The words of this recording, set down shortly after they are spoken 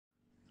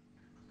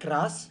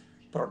cross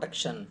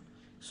protection.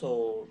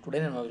 So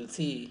today we will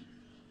see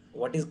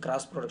what is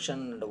cross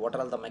protection and what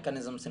are all the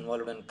mechanisms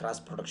involved in cross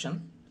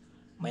protection.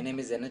 My name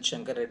is N.H.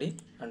 Shankar Reddy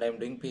and I am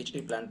doing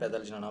PhD Plant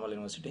Pathology in Annamal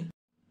University.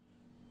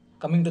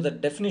 Coming to the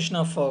definition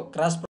of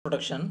cross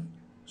protection.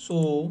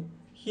 So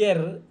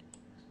here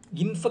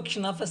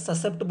infection of a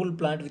susceptible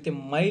plant with a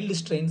mild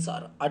strains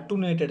or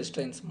attenuated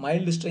strains.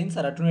 Mild strains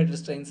or attenuated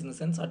strains in the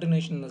sense,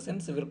 attenuation in the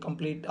sense will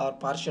complete or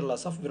partial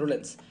loss of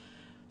virulence.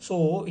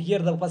 So here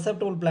the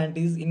susceptible plant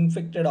is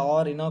infected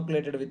or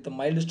inoculated with the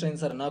mild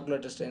strains or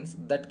inoculated strains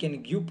that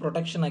can give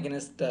protection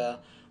against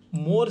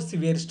more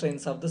severe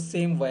strains of the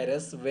same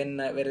virus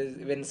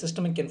when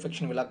systemic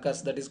infection will occur.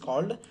 That is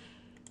called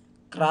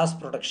cross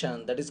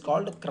protection. That is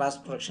called cross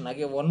protection.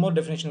 Again, one more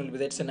definition will be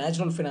that it's a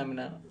natural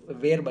phenomena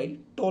whereby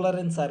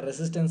tolerance or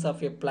resistance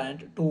of a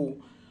plant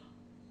to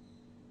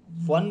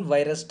one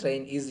virus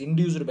strain is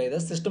induced by the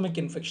systemic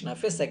infection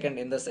of a second.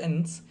 In the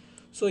sense,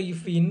 so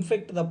if we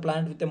infect the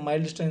plant with a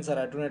mild strains or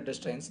attenuated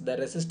strains, the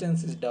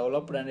resistance is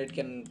developed and it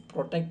can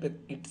protect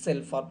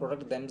itself or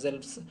protect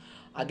themselves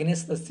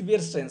against the severe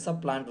strains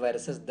of plant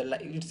viruses.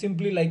 It's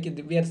simply like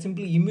we are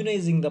simply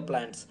immunizing the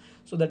plants.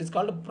 So that is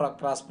called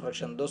cross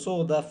protection.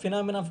 So the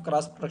phenomena of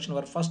cross protection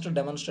were first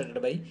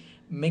demonstrated by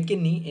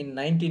McKinney in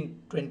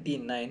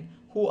 1929,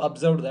 who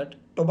observed that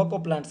tobacco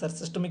plants are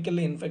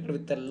systemically infected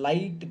with the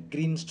light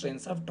green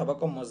strains of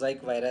tobacco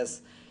mosaic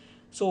virus.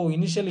 So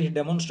initially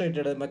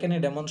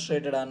McKinney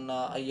demonstrated and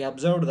he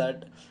observed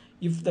that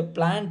if the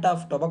plant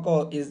of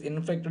tobacco is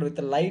infected with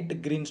the light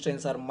green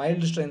strains or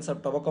mild strains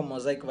of tobacco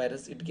mosaic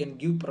virus, it can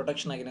give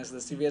protection against the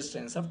severe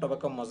strains of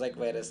tobacco mosaic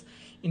virus.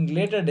 In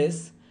later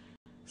days,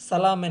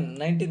 Salaman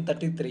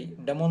 1933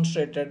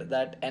 demonstrated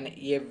that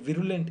a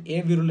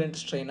virulent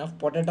strain of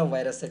potato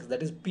virus X,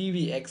 that is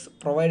PVX,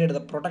 provided the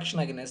protection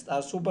against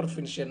or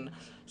superinfection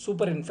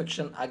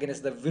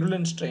against the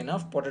virulent strain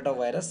of potato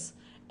virus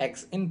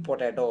X in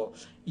potato.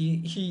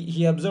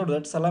 He observed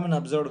that Salaman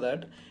observed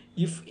that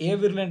if a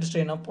virulent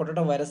strain of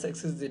potato virus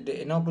X is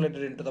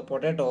inoculated into the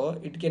potato,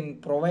 it can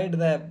provide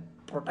the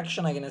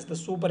protection against the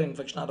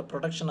superinfection or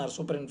protection or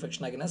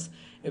superinfection against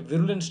a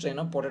virulent strain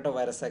of potato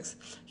virus X.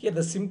 Here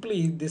the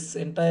simply this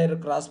entire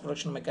cross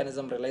protection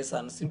mechanism relies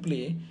on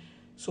simply,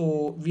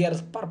 so we are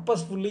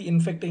purposefully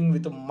infecting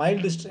with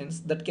mild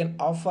strains that can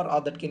offer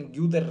or that can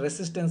give the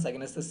resistance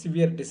against the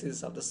severe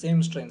disease of the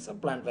same strains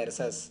of plant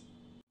viruses.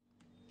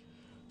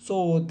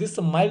 So this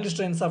mild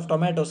strains of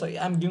tomato, so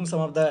I'm giving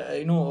some of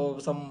the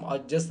some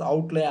just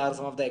outlay or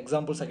some of the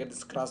examples against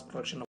this cross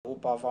production who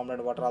performed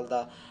and what are all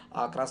the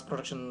cross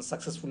production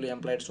successfully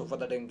employed. So for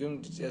that I'm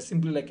giving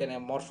simply like a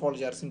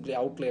morphology or simply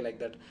outlay like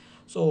that.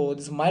 So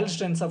these mild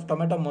strains of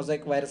tomato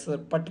mosaic virus are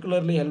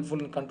particularly helpful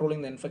in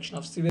controlling the infection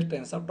of severe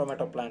strains of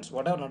tomato plants.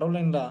 Whatever, not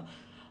only in the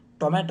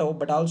tomato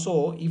but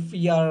also if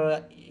we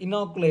are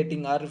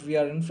inoculating or if we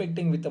are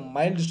infecting with the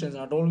mild strains,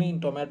 not only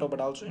in tomato but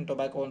also in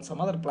tobacco and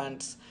some other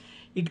plants,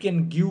 it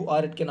can give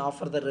or it can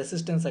offer the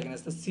resistance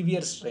against the severe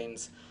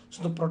strains.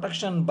 So the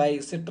protection by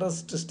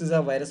citrus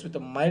tristiza virus with the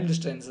mild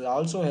strains is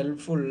also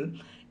helpful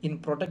in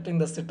protecting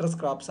the citrus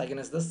crops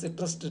against the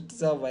citrus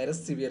tristiza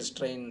virus severe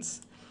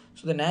strains.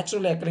 So the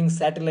naturally occurring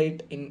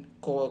satellite in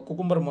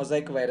cucumber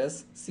mosaic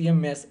virus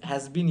CMS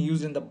has been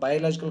used in the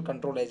biological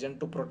control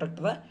agent to protect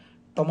the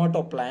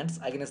tomato plants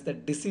against the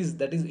disease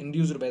that is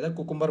induced by the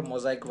cucumber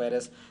mosaic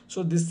virus.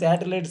 So this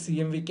satellite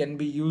CMV can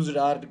be used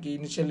or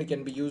initially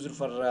can be used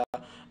for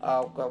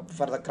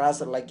the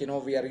cross, like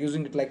we are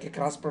using it like a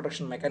cross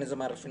protection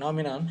mechanism or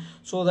phenomenon,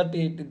 so that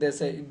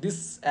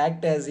this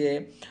act as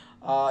a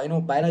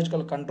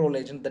biological control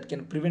agent that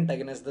can prevent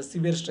against the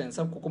severe strains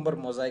of cucumber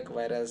mosaic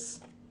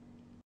virus.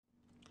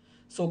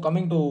 So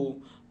coming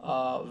to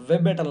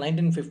Webb et al.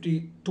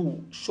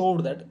 1952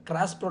 showed that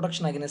cross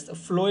protection against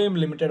phloem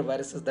limited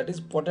viruses, that is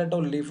potato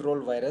leaf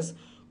roll virus,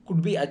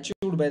 could be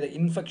achieved by the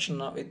infection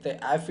with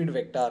the aphid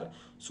vector.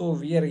 So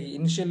we are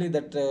initially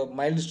that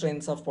mild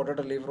strains of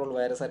potato leaf roll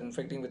virus are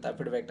infecting with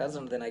aphid vectors,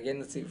 and then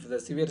again if the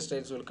severe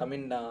strains will come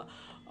in,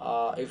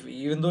 if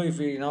even though if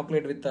we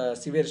inoculate with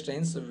severe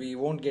strains, we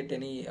won't get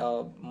any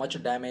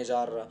much damage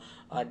or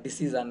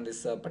disease on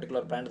this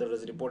particular plant that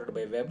was reported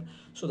by Webb.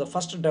 So the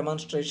first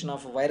demonstration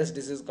of virus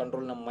disease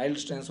control in a mild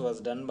strains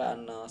was done by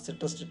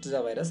citrus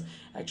tristiza virus.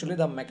 Actually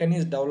the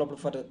mechanism developed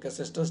for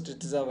citrus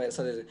tristiza virus,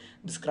 sorry,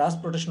 this cross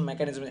protection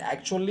mechanism is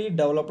actually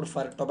developed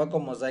for tobacco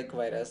mosaic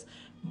virus,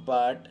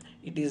 but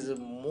it is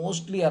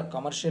mostly or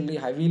commercially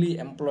heavily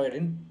employed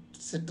in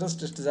citrus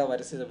tristiza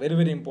virus. Is very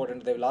very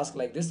important. They will ask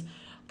like this: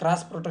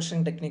 cross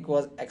protection technique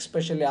was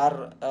especially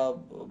or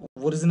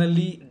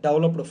originally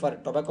developed for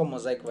tobacco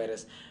mosaic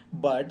virus,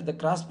 but the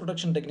cross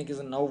protection technique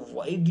is now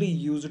widely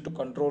used to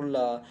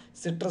control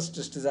citrus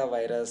tristiza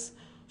virus.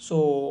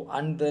 So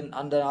and then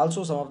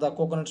also some of the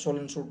coconut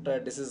stolen shoot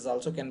diseases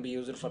also can be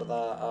used for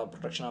the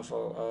protection of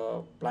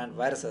plant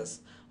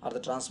viruses or the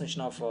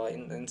transmission of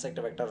insect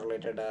vector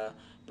related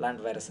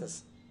plant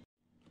viruses.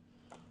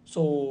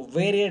 So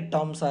varied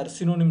terms or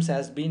synonyms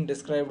has been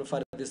described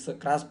for this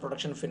cross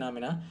protection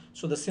phenomena.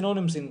 So the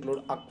synonyms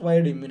include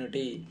acquired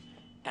immunity,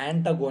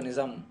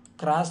 antagonism,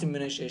 cross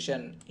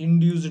immunization,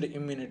 induced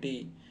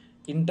immunity,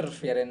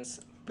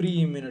 interference,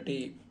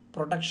 pre-immunity,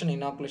 protection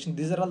inoculation.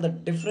 These are all the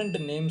different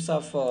names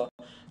of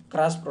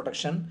cross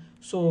protection.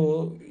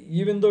 So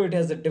even though it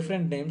has the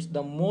different names,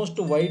 the most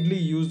widely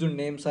used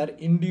names are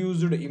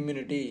induced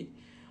immunity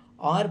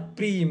or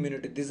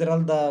pre-immunity. These are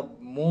all the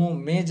more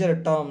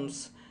major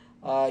terms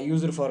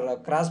used for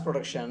cross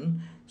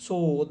protection.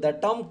 So the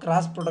term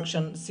cross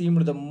protection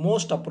seemed the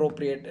most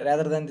appropriate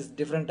rather than these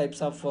different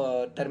types of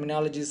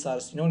terminologies or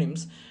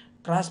synonyms.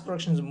 Cross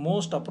protection is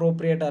most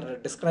appropriate or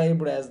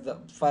described as the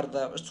for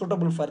the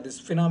suitable for this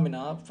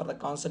phenomena for the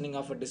concerning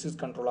of a disease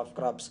control of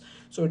crops.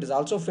 So it is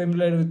also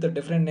familiar with the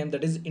different name,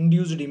 that is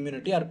induced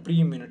immunity or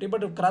pre-immunity,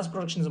 but cross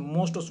protection is the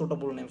most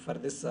suitable name for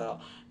this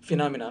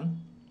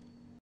phenomenon.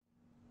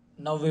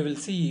 Now we will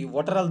see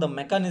what are all the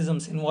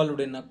mechanisms involved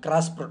in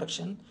cross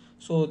protection.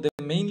 So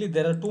mainly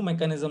there are two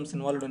mechanisms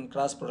involved in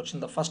cross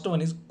protection. The first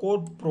one is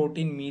coat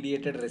protein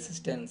mediated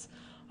resistance,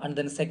 and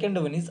then second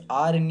one is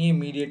RNA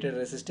mediated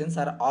resistance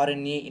or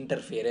RNA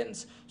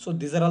interference. So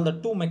these are all the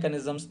two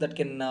mechanisms that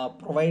can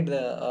provide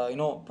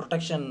the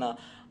protection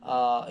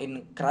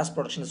in cross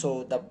protection.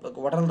 So the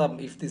what are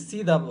the, if they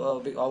see the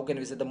how can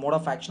we say the mode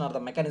of action or the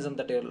mechanism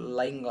that are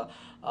lying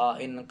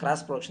in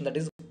cross protection, that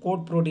is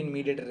coat protein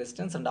mediated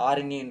resistance and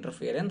RNA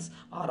interference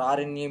or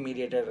RNA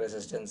mediated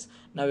resistance.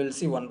 Now we'll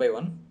see one by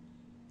one.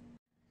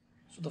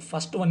 So the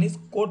first one is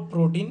coat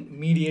protein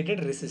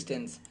mediated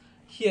resistance.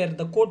 Here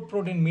the coat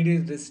protein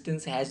mediated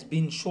resistance has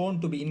been shown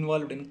to be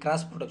involved in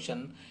cross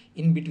protection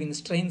in between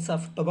strains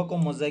of tobacco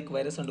mosaic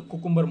virus and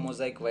cucumber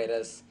mosaic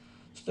virus.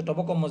 So the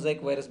tobacco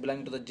mosaic virus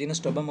belongs to the genus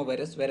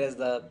Tobamovirus, whereas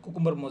the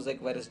cucumber mosaic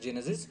virus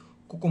genus is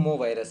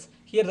Cucumovirus.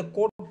 Here the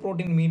coat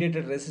protein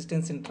mediated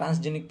resistance in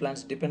transgenic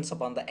plants depends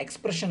upon the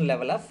expression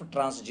level of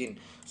transgene.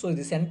 So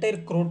this entire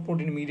coat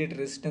protein mediated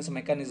resistance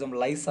mechanism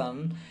lies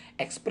on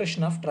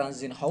expression of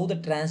transgene, how the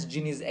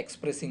transgene is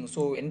expressing.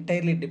 So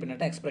entirely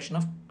dependent on expression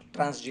of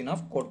transgene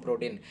of coat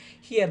protein.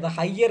 Here the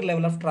higher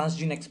level of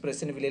transgene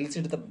expression will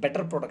elicit the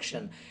better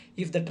protection.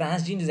 If the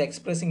transgene is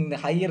expressing in the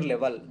higher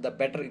level, the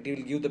better it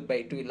will give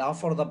it will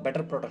offer the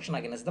better protection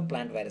against the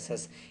plant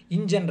viruses.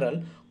 In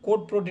general,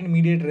 coat protein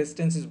mediated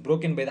resistance is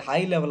broken by the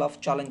high level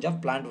of challenge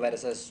of plant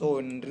viruses. So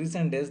in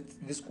recent days,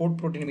 this coat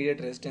protein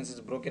mediated resistance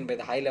is broken by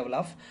the high level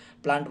of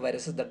plant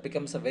viruses, that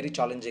becomes a very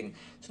challenging.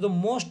 So the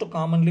most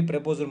commonly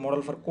proposed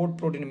model for coat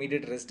protein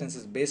mediated resistance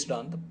is based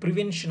on the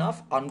prevention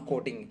of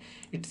uncoating.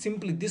 It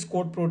simply, this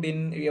coat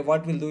protein,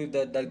 what will do if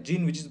the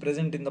gene which is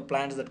present in the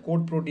plants, that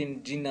coat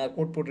protein gene or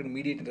coat protein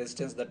mediated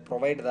resistance, that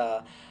provide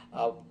the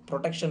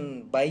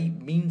protection by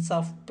means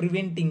of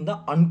preventing the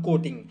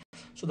uncoating.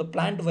 So the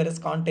plant virus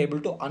can't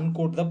able to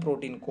uncoat the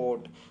protein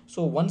coat.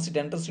 So once it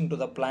enters into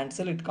the plant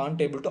cell, it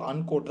can't able to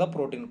uncoat the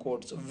protein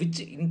coats, which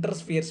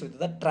interferes with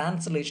the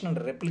translation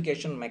and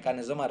replication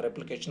mechanism or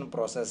replication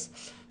process.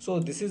 So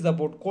this is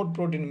about coat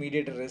protein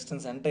mediated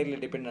resistance, entirely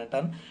dependent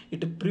on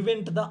it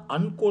prevent the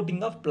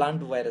uncoating of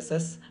plant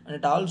viruses, and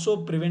it also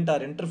prevent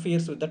or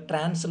interferes with the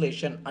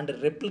translation and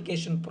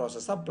replication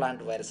process of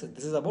plant viruses.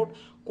 This is about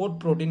coat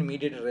protein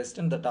mediated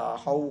resistance, that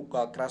how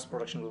cross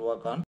production will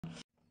work on.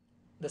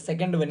 The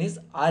second one is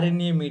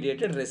RNA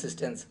mediated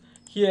resistance.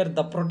 Here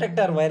the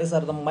protector virus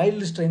are the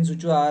mild strains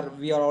which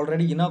we are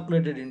already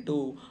inoculated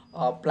into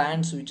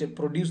plants which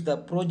produce the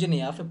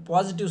progeny of a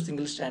positive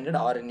single stranded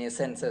RNA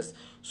senses.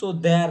 So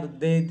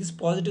this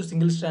positive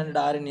single stranded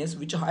RNAs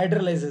which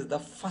hydrolyzes the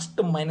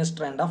first minor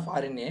strand of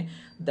RNA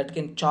that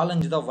can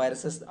challenge the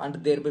viruses and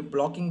thereby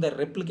blocking the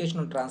replication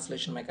and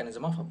translation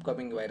mechanism of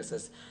upcoming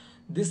viruses.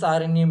 This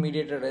RNA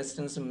mediated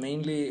resistance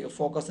mainly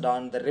focused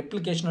on the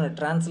replication and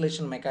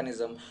translation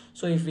mechanism.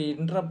 So if we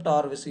interrupt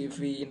or if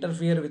we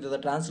interfere with the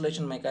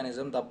translation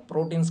mechanism, the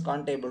proteins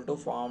can't able to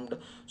formed.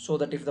 So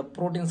that if the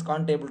proteins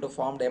can't able to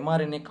formed,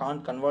 mRNA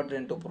can't convert it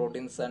into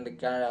proteins, and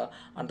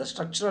the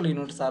structural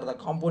units are the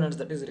components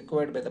that is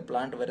required by the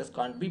plant virus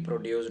can't be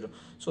produced.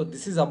 So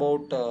this is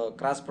about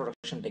cross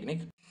production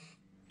technique.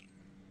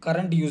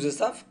 Current uses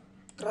of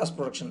cross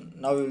production.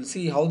 Now we will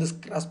see how this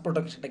cross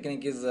production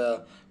technique is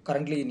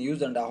currently in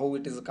use and how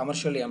it is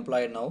commercially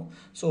employed now.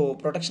 So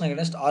protection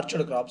against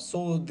orchard crops.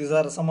 So these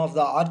are some of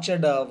the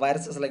orchard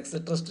viruses like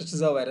citrus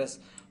trichiza virus,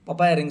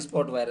 papaya ring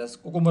spot virus,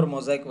 cucumber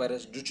mosaic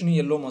virus, Juchini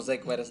yellow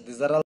mosaic virus. These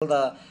are all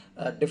the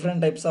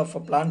different types of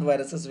plant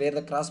viruses where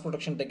the cross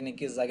production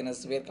technique is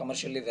against where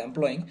commercially they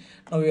employing.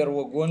 Now we are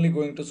only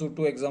going to see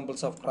two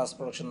examples of cross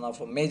production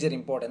of major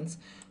importance.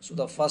 So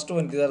the first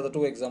one, these are the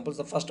two examples.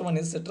 The first one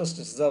is citrus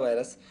trichiza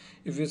virus.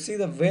 If you see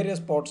the various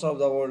parts of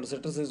the world,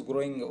 citrus is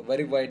growing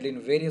very widely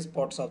in various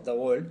parts of the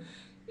world,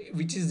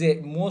 which is a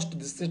most,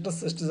 this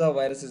citrus trichiza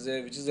virus is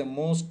a, which is a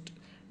most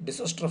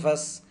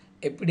disastrous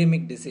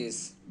epidemic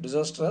disease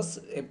disastrous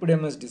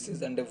epidemic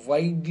disease, and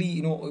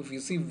widely, if you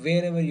see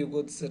wherever you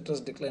go, the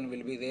citrus decline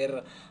will be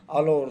there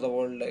all over the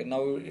world.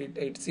 Now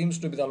it seems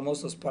to be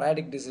almost a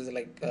sporadic disease,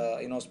 like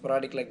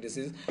sporadic like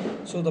disease.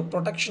 So the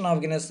protection of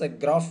against the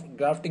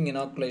grafting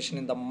inoculation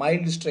in the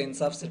mild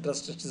strains of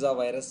citrus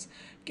virus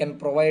can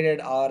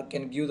provided or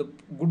can give the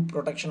good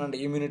protection and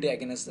immunity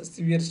against the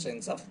severe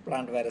strains of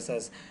plant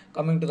viruses.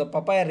 Coming to the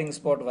papaya ring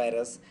spot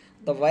virus,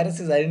 the virus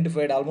is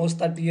identified almost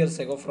 30 years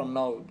ago from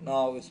now.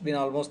 Now it's been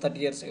almost 30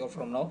 years ago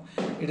from now.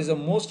 It is the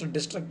most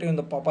destructive in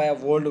the papaya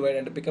worldwide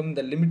and becoming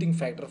the limiting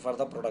factor for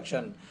the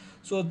production.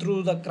 So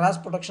through the cross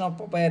protection of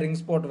papaya ring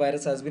spot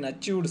virus has been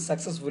achieved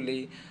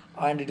successfully,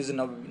 and it is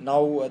now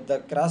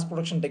the cross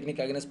protection technique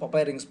against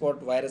papaya ring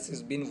spot virus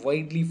is being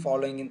widely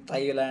following in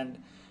Thailand,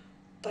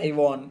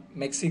 Taiwan,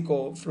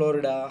 Mexico,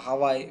 Florida,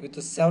 Hawaii,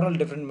 with several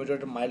different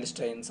mutated mild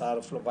strains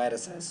or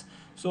viruses.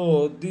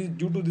 So,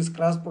 due to this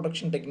cross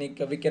protection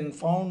technique, we can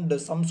found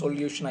some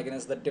solution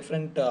against the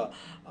different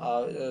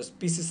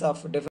species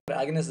of different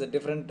against the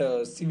different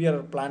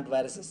severe plant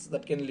viruses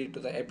that can lead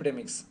to the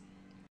epidemics.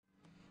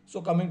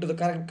 So coming to the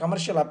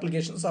commercial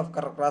applications of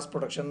cross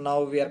protection,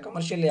 now we are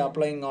commercially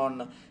applying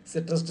on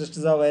citrus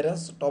distiza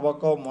virus,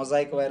 tobacco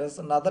mosaic virus,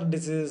 and other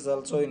diseases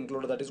also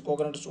include, that is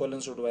coconut swollen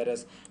shoot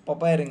virus,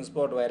 papaya ring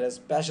spot virus,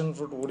 passion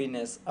fruit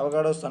woodiness,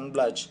 avocado sun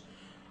blotch,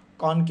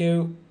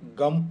 concave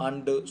gum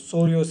and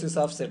psoriasis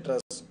of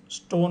citrus,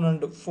 stone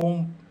and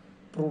foam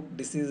proof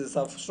diseases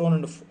of stone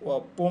and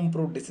foam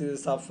proof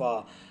diseases of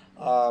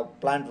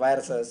plant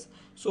viruses.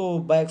 So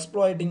by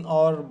exploiting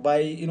or by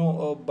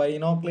by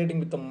inoculating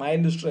with the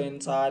mild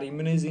strains or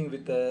immunizing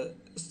with the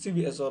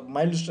severe, so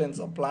mild strains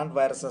of plant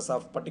viruses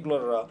of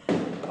particular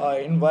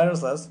in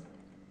viruses,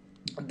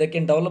 they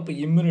can develop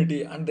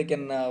immunity, and they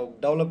can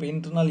develop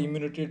internal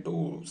immunity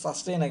to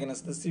sustain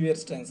against the severe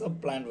strains of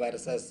plant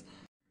viruses.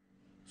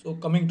 So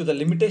coming to the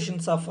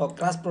limitations of a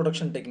cross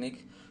production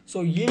technique,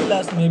 so yield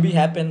loss may be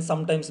happen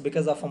sometimes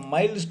because of a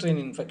mild strain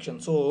infection.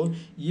 So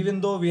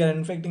even though we are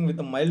infecting with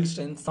a mild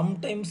strain,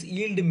 sometimes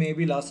yield may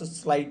be lost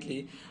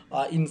slightly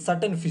in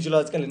certain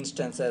physiological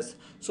instances.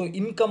 So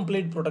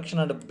incomplete protection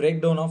and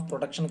breakdown of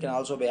protection can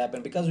also be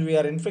happen because we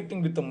are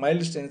infecting with the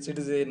mild strains. It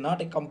is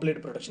not a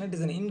complete protection; it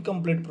is an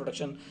incomplete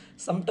protection.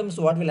 Sometimes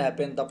what will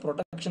happen? The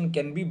protection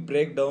can be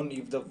breakdown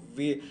if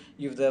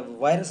the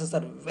viruses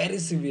are very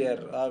severe.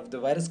 If the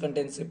virus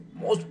contains a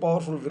most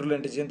powerful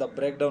virulent agent, the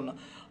breakdown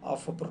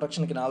of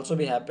protection can also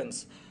be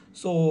happens.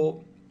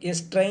 So a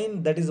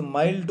strain that is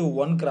mild to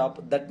one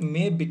crop that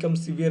may become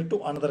severe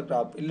to another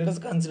crop. Let us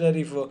consider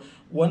if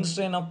one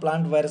strain of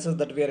plant viruses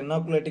that we are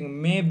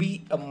inoculating may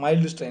be a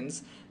mild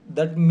strains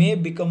that may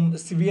become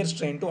severe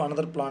strain to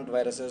another plant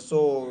viruses.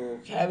 So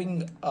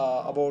having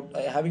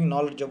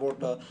knowledge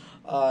about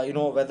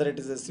whether it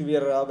is a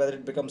severe, whether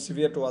it becomes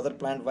severe to other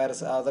plant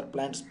virus, other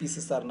plant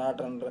species or not,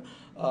 and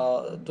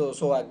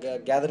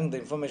gathering the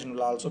information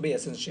will also be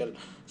essential.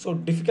 So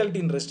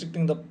difficulty in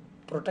restricting the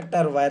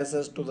protector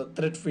viruses to the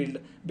threat field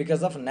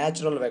because of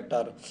natural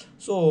vector.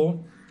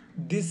 So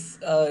this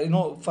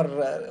for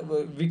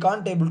we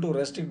can't able to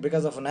restrict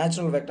because of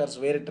natural vectors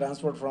where it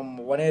transport from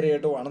one area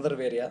to another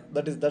area.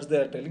 That's they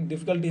are telling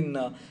difficulty in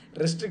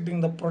restricting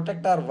the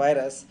protector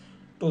virus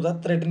to the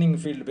threatening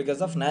field because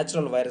of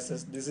natural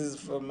viruses. This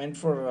is meant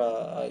for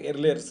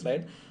earlier,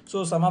 right?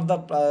 So some of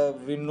the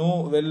we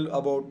know well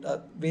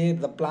about where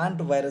the plant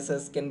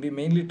viruses can be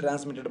mainly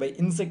transmitted by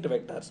insect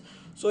vectors.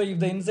 So if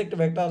the insect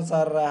vectors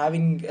are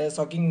having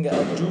sucking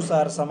juice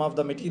or some of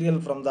the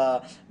material from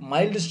the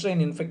mild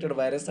strain infected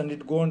virus, and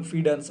it go and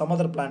feed on some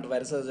other plant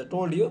virus, as I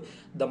told you,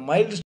 the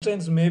mild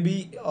strains may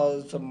be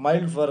so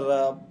mild for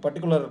a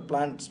particular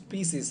plant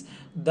species,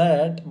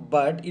 that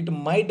but it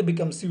might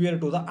become severe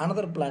to the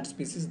another plant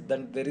species.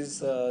 Then there is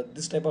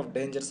this type of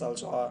dangers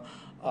also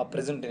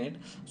present in it.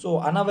 So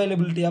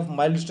unavailability of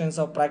mild strains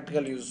of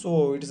practical use.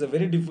 So it is a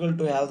very difficult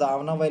to have the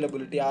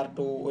unavailability or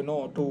to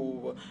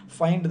to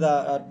find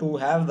the to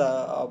have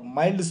the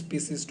mild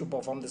species to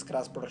perform this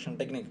cross production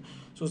technique.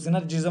 So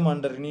synergism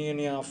and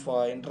reunion of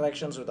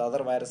interactions with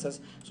other viruses.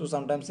 So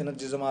sometimes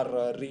synergism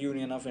or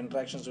reunion of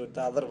interactions with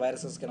other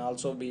viruses can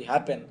also be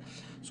happen.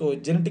 So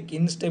genetic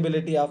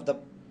instability of the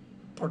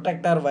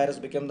protector virus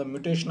become the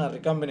mutation or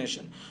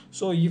recombination.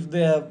 So if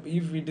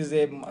it is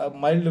a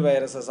mild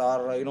viruses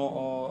or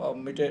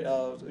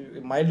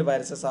mild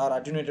viruses or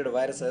attenuated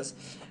viruses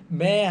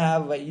may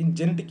have in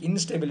genetic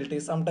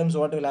instability, sometimes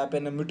what will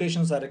happen,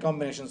 mutations or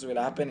recombinations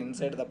will happen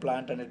inside the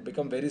plant and it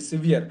become very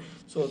severe.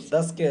 So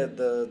thus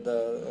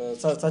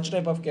such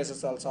type of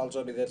cases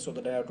also be there, so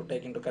that I have to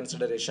take into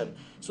consideration.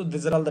 So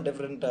these are all the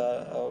different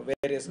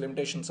various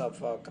limitations of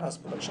cross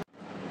production.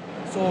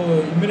 So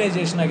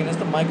immunization against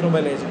the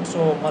microbial agent.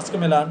 So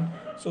muscimilan.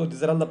 So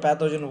these are all the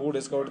pathogen who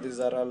discovered. These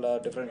are all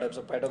different types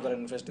of pathogen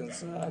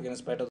infestants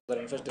against pathogen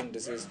infestant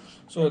disease.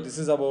 So this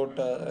is about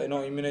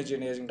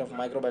immunization agent of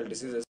microbial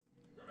diseases.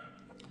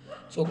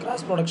 So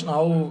cross production,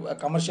 how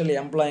commercially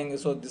employing.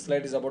 So this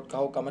slide is about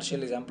how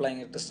commercial is employing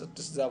it. This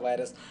is a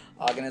virus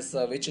against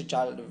which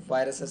child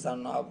viruses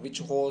and which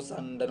host,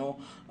 and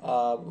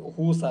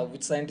who's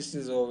which scientist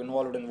is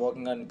involved in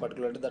working on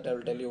particular. That I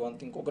will tell you one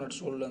thing. Coconut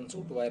swollen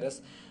shoot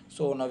virus.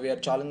 So now we are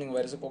challenging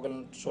virus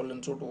coconut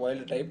swollen shoot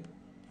wild type.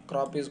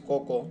 Crop is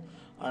cocoa,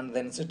 and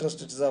then citrus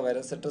stitiza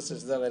virus. Citrus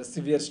stitiza virus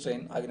severe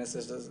strain against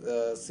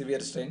severe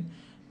strain.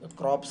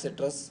 Crop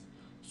citrus.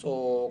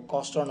 So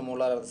Costa and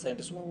Molar are the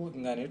scientists who are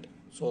working on it.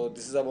 So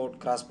this is about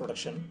cross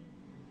production.